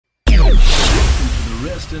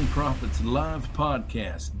Rest in Profits live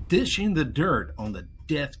podcast, dishing the dirt on the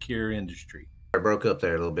death care industry. I broke up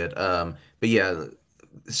there a little bit. But yeah,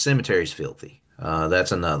 the cemetery's filthy.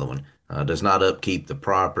 That's another one. Does not upkeep the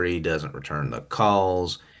property, doesn't return the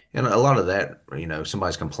calls. And a lot of that,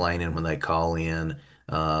 somebody's complaining when they call in.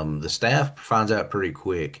 The staff finds out pretty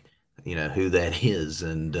quick, who that is,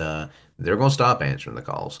 and they're going to stop answering the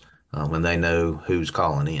calls when they know who's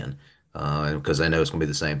calling in, because they know it's going to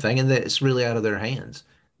be the same thing, and that it's really out of their hands.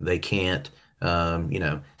 They can't,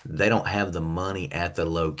 they don't have the money at the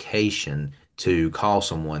location to call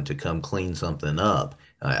someone to come clean something up.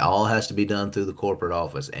 It all has to be done through the corporate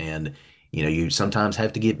office, and you sometimes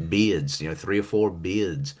have to get bids, three or four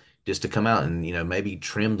bids just to come out and maybe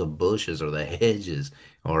trim the bushes or the hedges,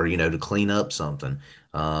 or to clean up something.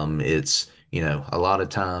 It's a lot of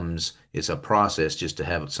times it's a process just to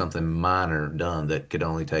have something minor done that could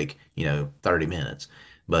only take 30 minutes.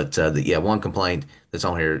 But yeah, one complaint that's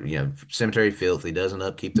on here, cemetery filthy, doesn't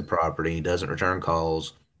upkeep the property, doesn't return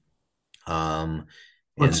calls. Um,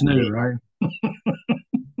 What's and new, right?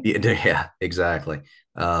 yeah, yeah, exactly.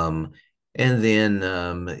 Um, and then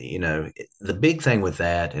the big thing with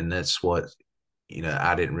that, and that's what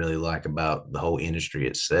I didn't really like about the whole industry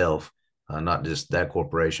itself, not just that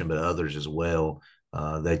corporation, but others as well.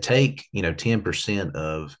 They take 10%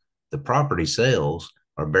 of the property sales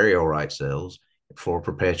or burial right sales for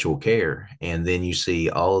perpetual care, and then you see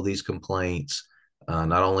all of these complaints,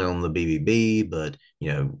 not only on the BBB, but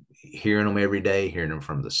hearing them every day, hearing them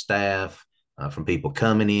from the staff, from people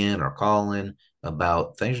coming in or calling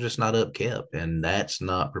about things are just not upkept, and that's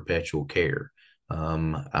not perpetual care.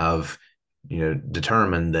 I've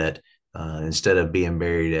determined that instead of being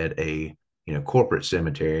buried at a corporate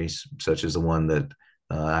cemeteries such as the one that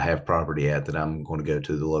I have property at, that I'm going to go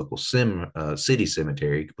to the local city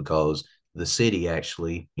cemetery, because the city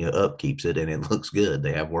actually upkeeps it and it looks good.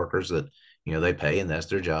 They have workers that they pay, and that's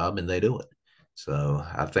their job, and they do it. So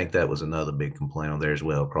I think that was another big complaint on there as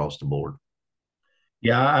well across the board.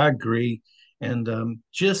 Yeah, I agree. And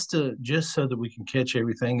just so that we can catch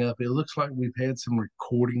everything up, it looks like we've had some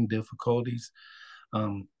recording difficulties.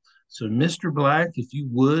 Um, so, Mr. Black, if you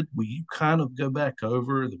would, will you kind of go back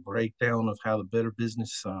over the breakdown of how the Better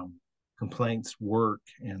Business complaints work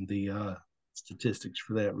and the statistics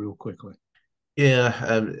for that real quickly? Yeah,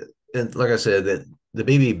 and like I said, that the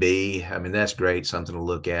BBB, I mean, that's great, something to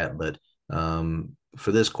look at, but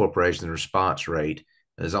for this corporation, the response rate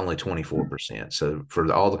is only 24%. So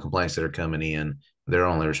for all the complaints that are coming in, they're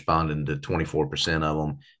only responding to 24% of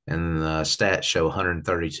them. And stats show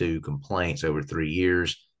 132 complaints over 3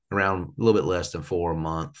 years, around a little bit less than four a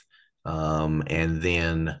month, and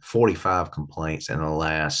then 45 complaints in the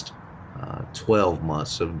last 12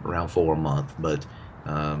 months, so around four a month. But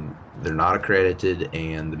they're not accredited,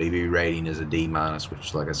 and the BB rating is a D minus,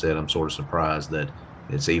 which, like I said, I'm sort of surprised that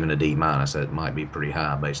it's even a D minus. That might be pretty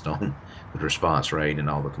high based on the response rate and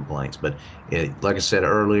all the complaints. But like I said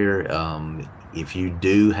earlier, if you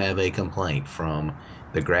do have a complaint from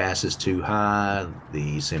the grass is too high,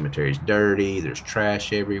 the cemetery's dirty, there's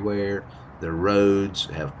trash everywhere, the roads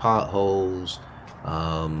have potholes,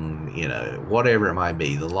 whatever it might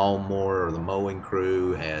be, the lawnmower or the mowing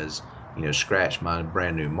crew has scratch my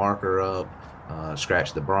brand new marker up,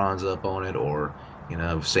 scratch the bronze up on it, or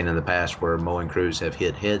I've seen in the past where mowing crews have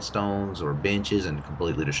hit headstones or benches and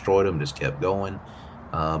completely destroyed them, just kept going.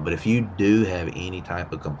 But if you do have any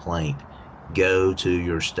type of complaint, go to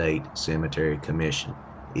your state cemetery commission.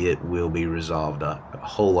 It will be resolved a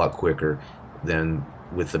whole lot quicker than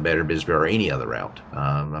with the Better Business Bureau or any other route.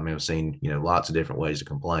 I mean, I've seen lots of different ways to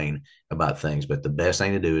complain about things, but the best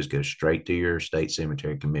thing to do is go straight to your state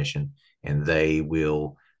cemetery commission, and they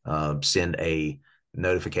will send a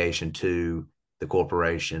notification to the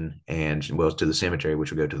corporation, and well, to the cemetery,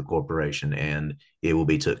 which will go to the corporation, and it will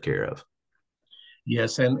be took care of.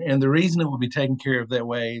 Yes, and the reason it will be taken care of that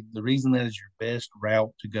way, the reason that is your best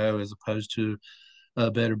route to go as opposed to a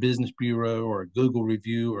Better Business Bureau or a Google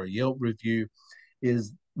review or a Yelp review,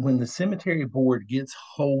 is when the cemetery board gets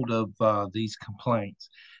hold of these complaints,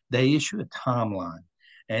 they issue a timeline.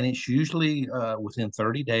 And it's usually within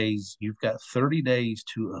 30 days. You've got 30 days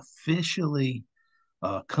to officially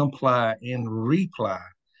comply and reply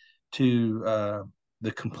to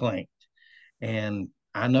the complaint. And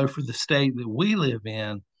I know for the state that we live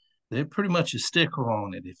in, they're pretty much a sticker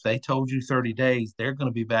on it. If they told you 30 days, they're going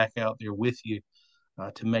to be back out there with you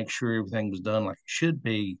to make sure everything was done like it should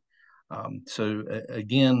be.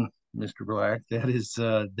 Again, Mr. Black, that is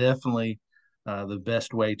definitely the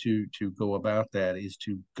best way to go about that is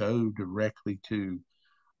to go directly to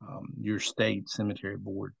your state cemetery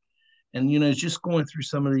board. And it's just going through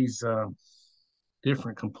some of these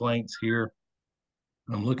different complaints here.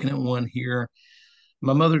 I'm looking at one here.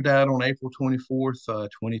 My mother died on April 24th,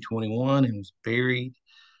 2021, and was buried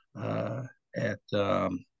uh, at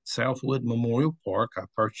Southwood Memorial Park. I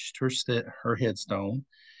purchased her headstone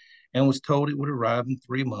and was told it would arrive in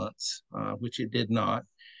 3 months, which it did not.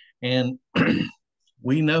 And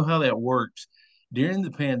we know how that works. During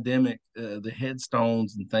the pandemic, the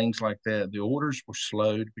headstones and things like that, the orders were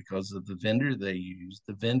slowed because of the vendor they used.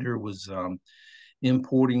 The vendor was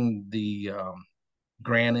importing the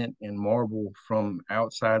granite and marble from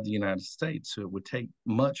outside the United States, so it would take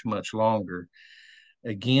much, much longer.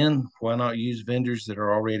 Again, why not use vendors that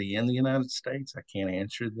are already in the United States? I can't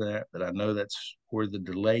answer that, but I know that's where the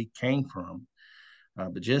delay came from.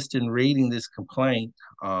 But just in reading this complaint,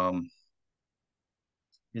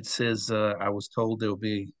 it says I was told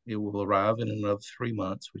it will arrive in another 3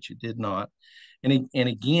 months, which it did not. And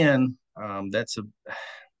again, that's a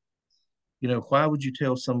why would you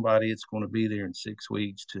tell somebody it's going to be there in 6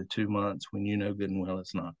 weeks to 2 months when you know good and well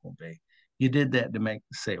it's not going to be? You did that to make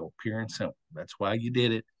the sale, pure and simple. That's why you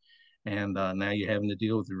did it, and now you're having to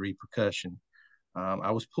deal with the repercussion. I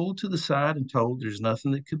was pulled to the side and told there's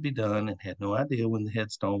nothing that could be done, and had no idea when the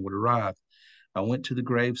headstone would arrive. I went to the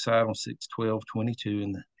gravesite on 6/12/22,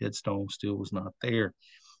 and the headstone still was not there.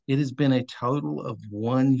 It has been a total of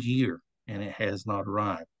 1 year, and it has not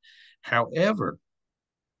arrived. However,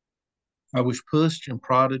 I was pushed and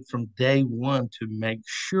prodded from day one to make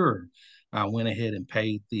sure I went ahead and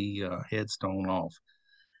paid the headstone off.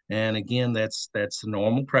 And again, that's the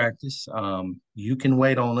normal practice. You can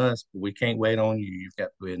wait on us, but we can't wait on you. You've got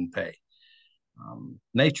to go ahead and pay.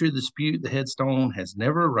 Nature of the dispute, the headstone has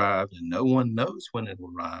never arrived, and no one knows when it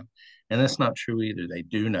will arrive. And that's not true either. They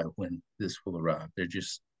do know when this will arrive. They're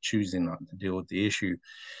just choosing not to deal with the issue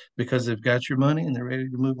because they've got your money and they're ready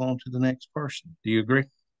to move on to the next person. Do you agree?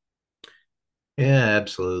 Yeah,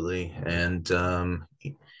 absolutely. And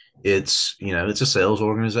it's, it's a sales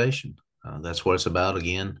organization. That's what it's about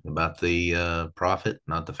again, about the profit,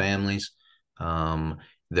 not the families.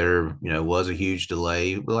 There, was a huge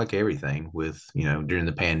delay, like everything with, during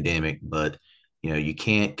the pandemic, but, you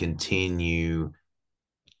can't continue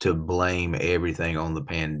to blame everything on the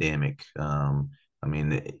pandemic. I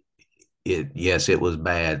mean, yes, it was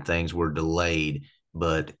bad. Things were delayed,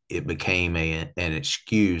 but it became an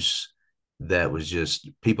excuse that was just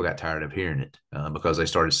people got tired of hearing it because they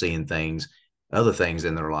started seeing other things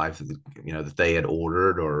in their life, that they had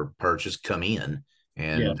ordered or purchased come in,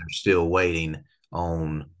 and Yeah. they're still waiting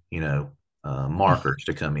on, markers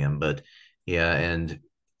to come in. But yeah, and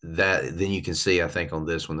that then you can see, I think on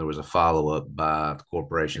this one, there was a follow up by the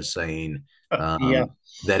corporation saying Yeah.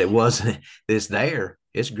 that it wasn't, it's there,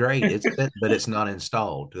 it's great, it's set, but it's not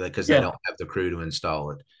installed because they Yeah. don't have the crew to install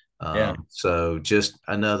it. Yeah. So just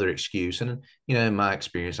another excuse. And, in my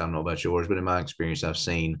experience, I don't know about yours, but in my experience, I've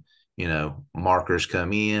seen, markers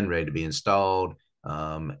come in ready to be installed.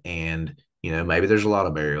 And, maybe there's a lot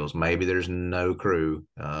of burials, maybe there's no crew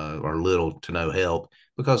or little to no help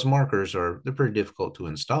because markers they're pretty difficult to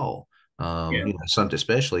install. Yeah. Something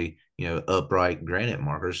especially, upright granite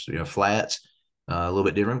markers, flats, a little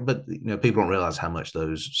bit different, but people don't realize how much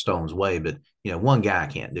those stones weigh. But one guy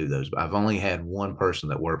can't do those. I've only had one person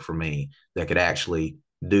that worked for me that could actually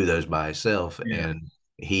do those by himself, Yeah. and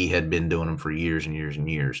he had been doing them for years and years and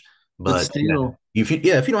years. But But still, if you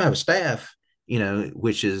don't have a staff,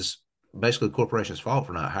 which is basically the corporation's fault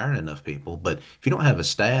for not hiring enough people. But if you don't have a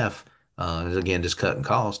staff, again, just cutting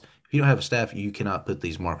costs. If you don't have a staff, you cannot put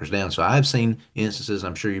these markers down. So I've seen instances,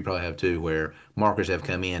 I'm sure you probably have too, where markers have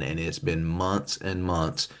come in and it's been months and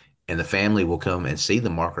months, and the family will come and see the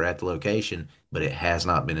marker at the location, but it has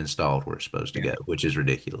not been installed where it's supposed to yeah. go, which is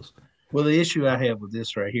ridiculous. Well, the issue I have with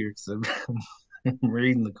this right here, because I'm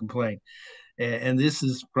reading the complaint, and this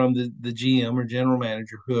is from the GM or general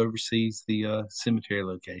manager who oversees the cemetery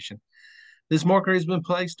location. This marker has been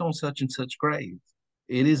placed on such and such grave.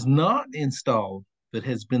 It is not installed, but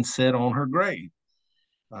has been set on her grave.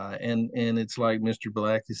 And it's like Mr.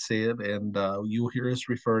 Black has said, and you'll hear us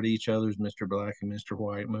refer to each other as Mr. Black and Mr.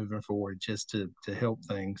 White moving forward, just to help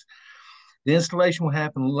things. The installation will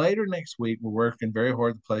happen later next week. We're working very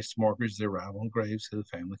hard to place the markers that arrive on graves so the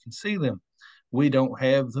family can see them. We don't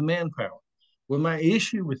have the manpower. Well, my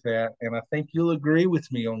issue with that, and I think you'll agree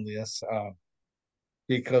with me on this,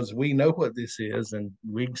 because we know what this is and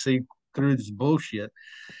we can see through this bullshit.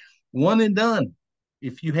 One and done.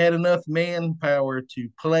 If you had enough manpower to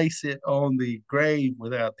place it on the grave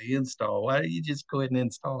without the install, why don't you just go ahead and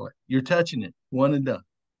install it? You're touching it. One and done.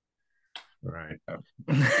 Right.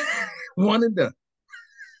 One and done.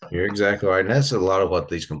 you're exactly right. And that's a lot of what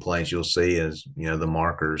these complaints you'll see is, the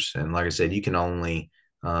markers. And like I said, you can only,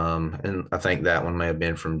 and I think that one may have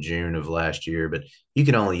been from June of last year, but you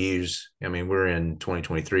can only use, I mean, we're in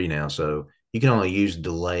 2023 now, so you can only use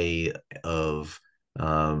delay of,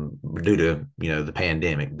 due to, the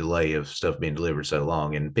pandemic, delay of stuff being delivered so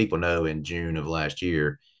long. And people know in June of last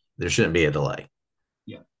year, there shouldn't be a delay.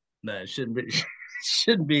 Yeah, no, it shouldn't be.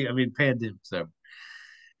 Shouldn't be. I mean, pandemic's over.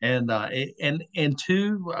 And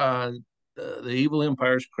to the evil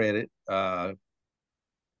empire's credit,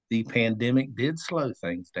 the pandemic did slow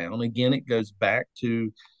things down. Again, it goes back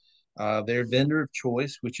to their vendor of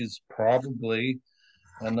choice, which is probably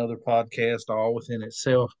another podcast all within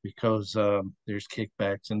itself because there's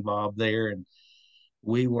kickbacks involved there, and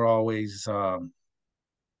we were always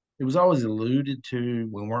it was always alluded to.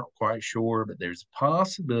 We weren't quite sure, but there's a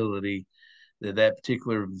possibility that that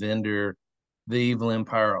particular vendor, the evil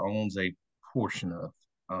empire, owns a portion of.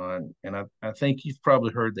 And I think you've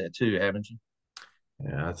probably heard that too, haven't you?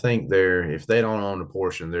 Yeah, I think if they don't own a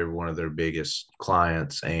portion, they're one of their biggest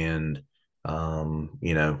clients, and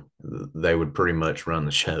they would pretty much run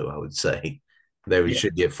the show. I would say Yeah,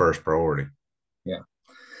 should get first priority. yeah.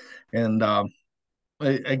 And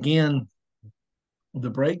again, the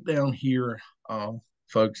breakdown here,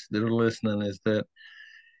 folks that are listening, is that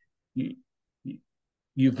you,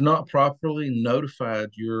 you've not properly notified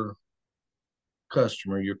your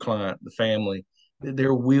customer, your client, the family, that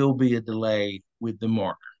there will be a delay with the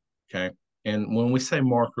marker. Okay. And when we say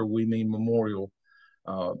marker, we mean memorial.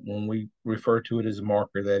 When we refer to it as a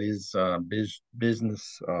marker, that is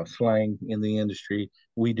business slang in the industry.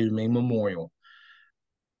 We do mean memorial.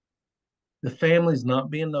 The family's not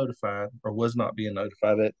being notified or was not being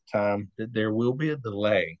notified at the time that there will be a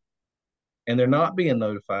delay. And they're not being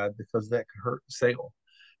notified because that could hurt the sale.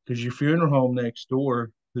 Because your funeral home next door,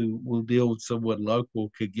 who will deal with someone local,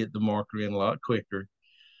 could get the marker in a lot quicker.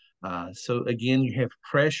 So again, you have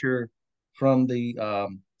pressure from the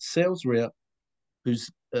sales rep who's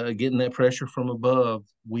getting that pressure from above.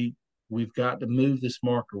 We've got to move this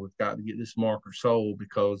marker. We've got to get this marker sold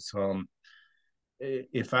because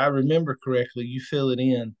if I remember correctly, you fill it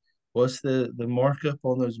in. What's the markup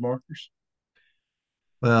on those markers?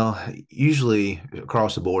 Well, usually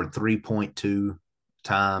across the board, 3.2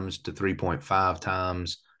 times to 3.5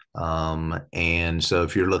 times. And so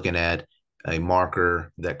if you're looking at a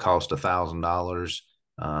marker that cost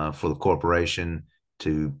 $1,000 for the corporation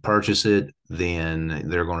to purchase it, then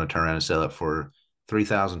they're going to turn around and sell it for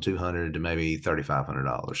 3,200 to maybe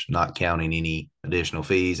 $3,500, not counting any additional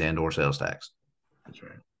fees and or sales tax. That's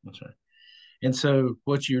right. That's right. And so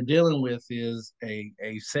what you're dealing with is a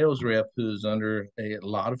sales rep who's under a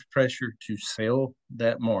lot of pressure to sell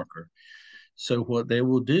that marker. So what they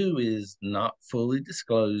will do is not fully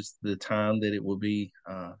disclose the time that it will be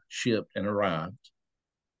shipped and arrived.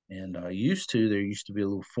 And there used to be a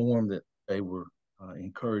little form that they were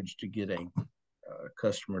encouraged to get a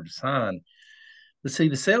customer to sign. But see,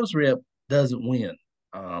 the sales rep doesn't win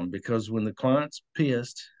because when the client's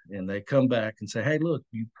pissed and they come back and say, "Hey, look,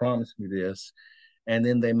 you promised me this," and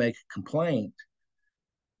then they make a complaint,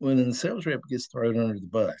 well, then the sales rep gets thrown under the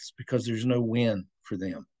bus because there's no win for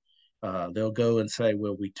them. They'll go and say,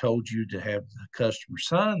 "Well, we told you to have the customer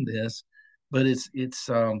sign this," but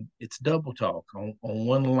it's double talk on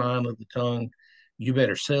one line of the tongue. You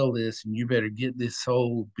better sell this and you better get this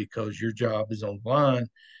sold because your job is on the line.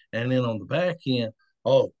 And then on the back end,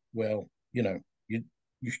 oh well, you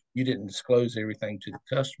didn't disclose everything to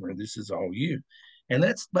the customer. This is all you, and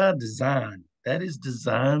that's by design. That is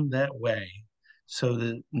designed that way so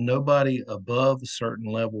that nobody above a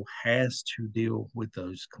certain level has to deal with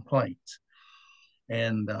those complaints.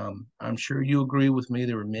 And I'm sure you agree with me.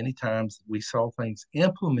 There were many times that we saw things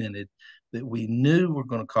implemented that we knew were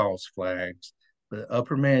going to cause flags, but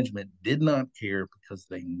upper management did not care because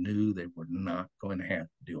they knew they were not going to have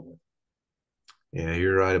to deal with it. Yeah,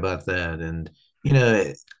 you're right about that. And, you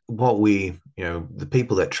know, what the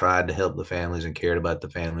people that tried to help the families and cared about the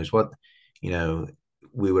families, you know,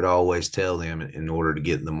 we would always tell them in order to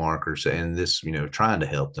get the markers and this, trying to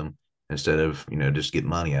help them instead of, just get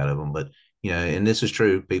money out of them. But, and this is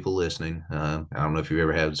true, people listening. I don't know if you've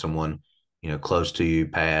ever had someone, close to you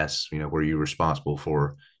pass, where you're responsible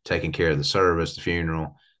for taking care of the service, the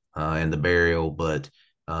funeral, and the burial. But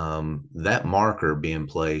that marker being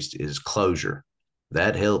placed is closure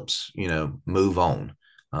that helps move on,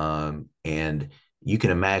 and you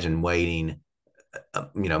can imagine waiting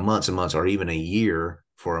months and months or even a year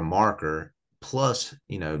for a marker plus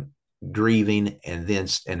grieving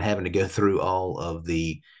and having to go through all of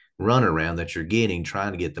the runaround that you're getting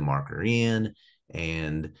trying to get the marker in,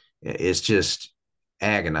 and it's just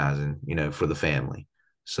agonizing, for the family.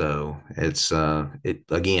 So it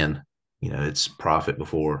again, it's profit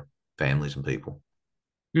before families and people.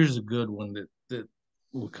 Here's a good one that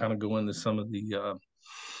will kind of go into some of the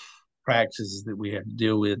practices that we have to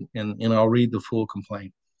deal with, and I'll read the full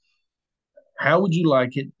complaint. How would you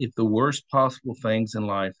like it if the worst possible things in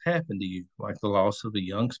life happened to you, like the loss of a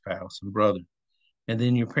young spouse and brother, and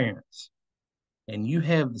then your parents? And you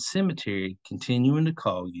have the cemetery continuing to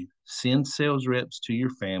call you, send sales reps to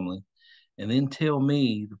your family, and then tell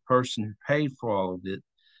me, the person who paid for all of it,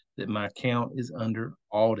 that my account is under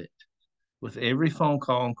audit. With every phone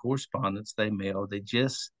call and correspondence they mail, they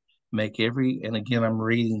just make every, and again, I'm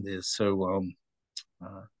reading this, so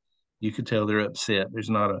uh, you could tell they're upset. There's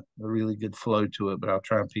not a really good flow to it, but I'll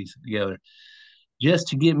try and piece it together. Just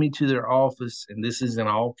to get me to their office, and this is in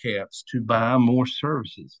all caps, to buy more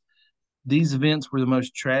services. These events were the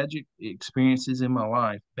most tragic experiences in my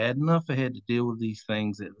life. Bad enough I had to deal with these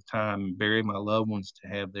things at the time and bury my loved ones, to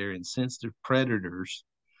have their insensitive predators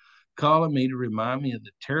calling me to remind me of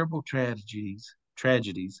the terrible tragedies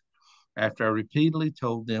after I repeatedly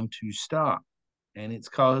told them to stop. And it's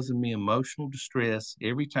causing me emotional distress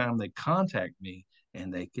every time they contact me,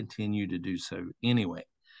 and they continue to do so anyway.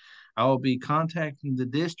 I will be contacting the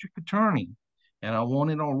district attorney, and I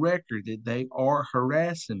want it on record that they are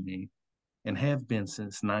harassing me and have been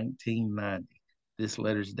since 1990. This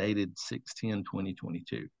letter is dated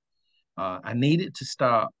 6/10/2022. I need it to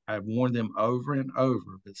stop. I've warned them over and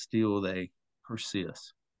over, but still they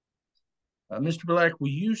persist. Mr. Black, will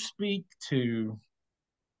you speak to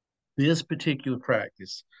this particular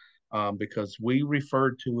practice? Because we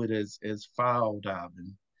refer to it as file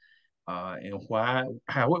diving, and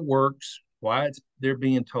how it works, why they're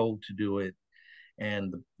being told to do it,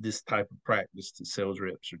 and this type of practice that sales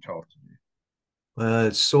reps are taught to do. Well,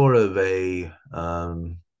 it's sort of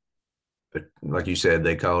but like you said,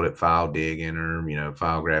 they called it file digging or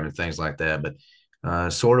file grabbing, things like that.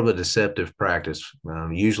 But sort of a deceptive practice.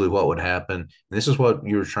 Usually, what would happen, and this is what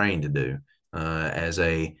you were trained to do as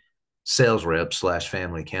a sales rep slash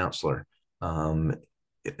family counselor. Um,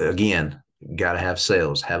 Again, got to have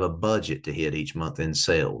sales, have a budget to hit each month in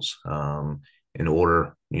sales in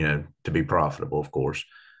order, to be profitable, of course.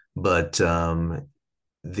 But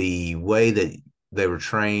the way that they were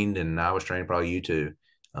trained, and I was trained, probably you too.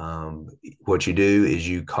 What you do is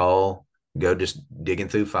you call, go just digging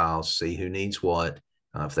through files, see who needs what.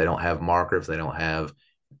 If they don't have marker, if they don't have,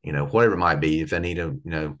 whatever it might be, if they need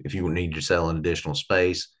if you need to sell an additional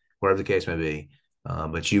space, whatever the case may be.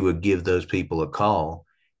 But you would give those people a call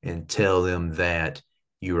and tell them that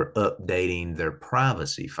you're updating their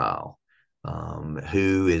privacy file. And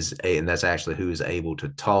that's actually who is able to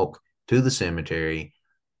talk to the cemetery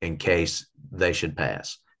in case they should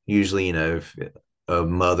pass. Usually, if a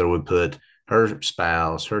mother would put her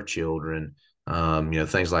spouse, her children,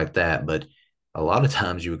 things like that. But a lot of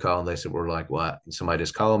times you would call and they said, we're like, what? Somebody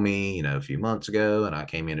just called me, a few months ago, and I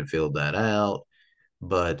came in and filled that out.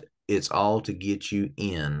 But it's all to get you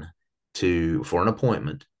in for an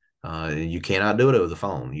appointment. You cannot do it over the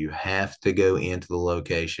phone. You have to go into the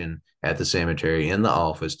location at the cemetery in the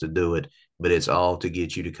office to do it, but it's all to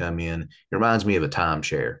get you to come in. It reminds me of a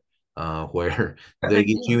timeshare where they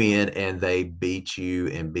get you in and they beat you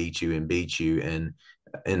and beat you and beat you and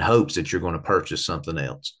in hopes that you're going to purchase something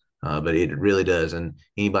else. But it really does. And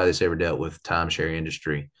anybody that's ever dealt with timeshare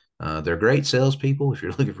industry, they're great salespeople if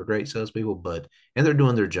you're looking for great salespeople, and they're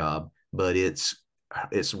doing their job, but it's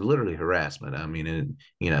literally harassment. I mean,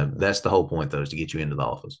 that's the whole point though, is to get you into the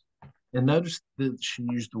office. And notice that she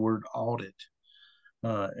used the word audit.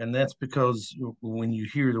 And that's because when you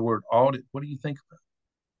hear the word audit, what do you think about?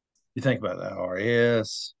 You think about the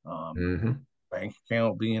IRS, Mm-hmm. bank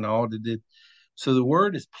account being audited. So the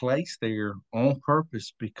word is placed there on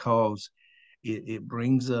purpose because it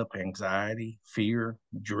brings up anxiety, fear,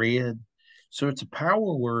 dread. So it's a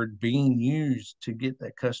power word being used to get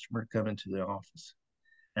that customer to come into the office.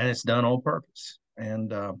 And it's done on purpose.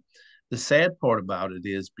 And the sad part about it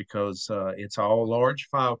is because it's all large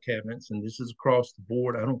file cabinets, and this is across the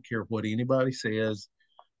board. I don't care what anybody says.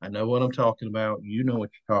 I know what I'm talking about. You know what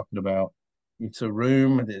you're talking about. It's a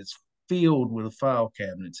room that's filled with file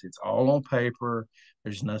cabinets. It's all on paper.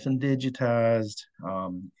 There's nothing digitized.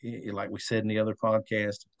 Like we said in the other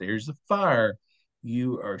podcast, if there's a fire,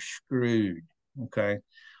 you are screwed. Okay.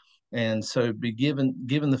 And so, be given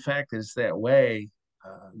the fact that it's that way,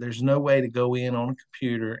 there's no way to go in on a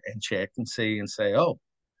computer and check and see and say, oh,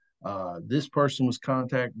 this person was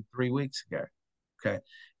contacted 3 weeks ago. Okay,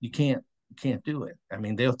 you can't do it. I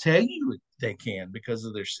mean, they'll tell you they can because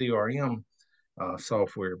of their CRM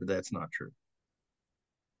software, but that's not true.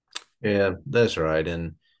 Yeah, that's right.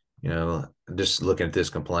 And just looking at this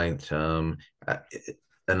complaint,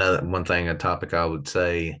 another one thing, a topic I would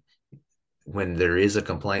say, when there is a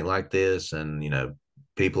complaint like this, and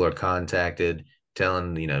people are contacted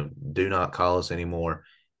telling, do not call us anymore,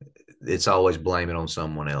 it's always blame it on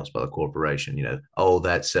someone else by the corporation. Oh,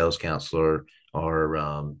 that sales counselor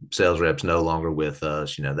or sales reps no longer with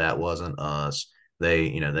us. That wasn't us. They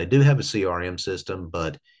do have a CRM system,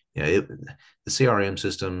 but the CRM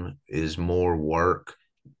system is more work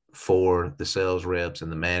for the sales reps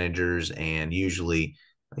and the managers, and usually,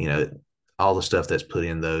 you know, all the stuff that's put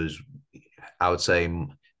in those, I would say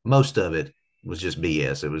most of it was just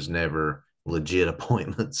BS. It was never legit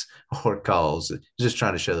appointments or calls, just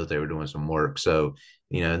trying to show that they were doing some work. So,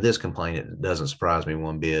 this complaint, it doesn't surprise me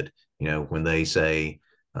one bit, when they say,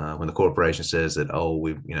 when the corporation says that, oh,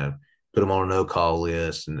 we've, put them on a no call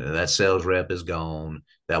list and that sales rep is gone,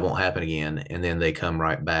 that won't happen again. And then they come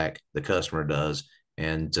right back, the customer does,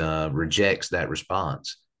 and rejects that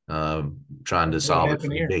response, trying to That's what solve it for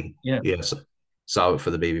happened the here. big, Yeah. yes, solve it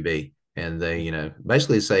for the BBB. And they,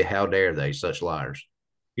 basically say, "How dare they, such liars?"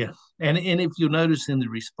 Yeah, and if you'll notice in the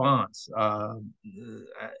response,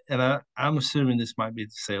 and I'm assuming this might be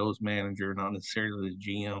the sales manager, not necessarily the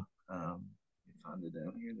GM. Let me find it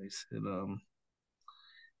down here. They said,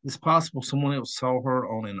 it's possible someone else saw her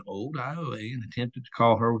on an old IOA and attempted to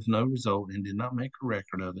call her with no result and did not make a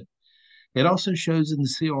record of it. It also shows in the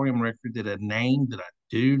CRM record that a name that I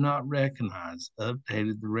do not recognize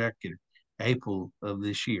updated the record April of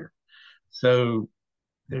this year. So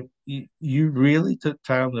you really took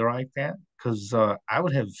time to write that? Because I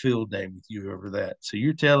would have a field day with you over that. So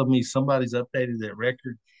you're telling me somebody's updated that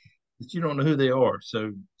record that you don't know who they are.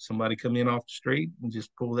 So somebody come in off the street and just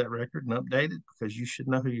pull that record and update it because you should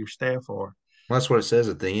know who your staff are. Well, that's what it says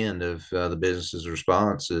at the end of the business's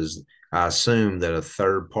response. Is, I assume that a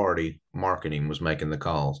third party marketing was making the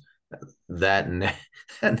calls. That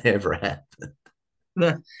that never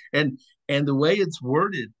happened. and and the way it's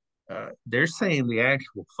worded, they're saying the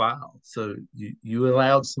actual file. So you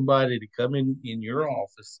allowed somebody to come in your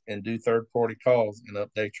office and do third party calls and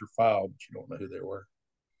update your file, but you don't know who they were.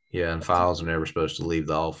 Yeah, and files are never supposed to leave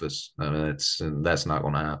the office. I mean, that's not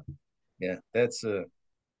going to happen. Yeah, that's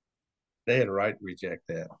they had a right to reject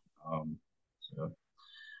that. So,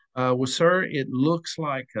 well, sir, it looks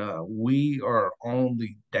like we are on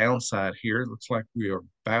the downside here. It looks like we are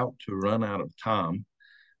about to run out of time.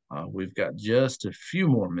 We've got just a few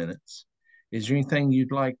more minutes. Is there anything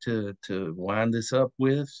you'd like to wind this up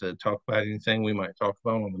with? Talk about anything we might talk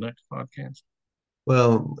about on the next podcast?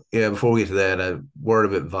 Well, yeah, before we get to that, a word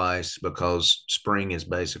of advice, because spring is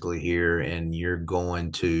basically here and you're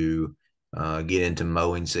going to get into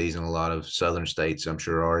mowing season. A lot of southern states, I'm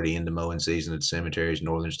sure, are already into mowing season at cemeteries.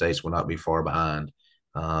 Northern states will not be far behind.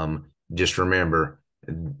 Just remember,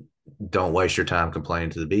 don't waste your time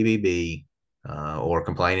complaining to the BBB, or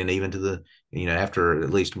complaining even to the, after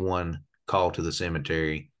at least one call to the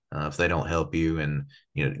cemetery, if they don't help you, and,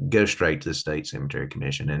 go straight to the state cemetery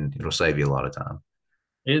commission, and it'll save you a lot of time.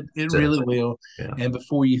 It So, really will. yeah. And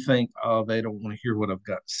before you think, oh, they don't want to hear what I've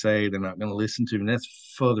got to say, they're not going to listen to me.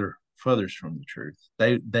 That's furthers from the truth.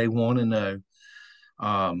 They want to know.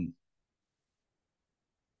 Um,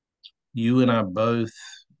 you and I both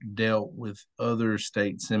dealt with other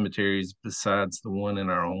state cemeteries besides the one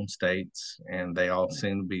in our own states, and they all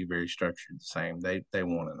seem to be very structured the same. They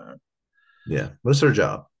want to know. Yeah. What's their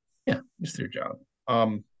job? Yeah, it's their job.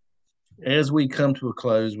 Um, as we come to a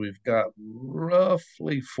close, we've got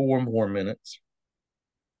roughly 4 more minutes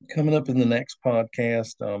coming up in the next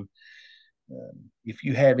podcast. If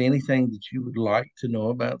you have anything that you would like to know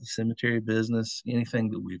about the cemetery business, anything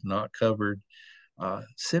that we've not covered,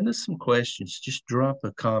 send us some questions. Just drop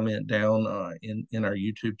a comment down in our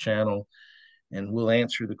YouTube channel, and we'll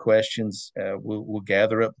answer the questions. We'll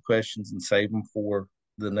gather up the questions and save them for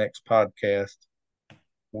the next podcast.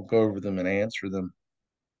 We'll go over them and answer them.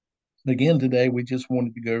 Again, today we just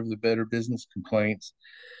wanted to go over the better business complaints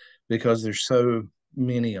because there's so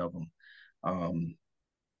many of them. Um,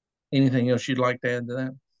 Anything else you'd like to add to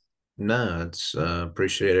that? No, it's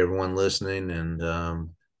appreciate everyone listening, and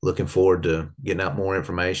looking forward to getting out more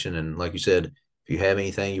information. And like you said, if you have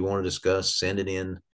anything you want to discuss, send it in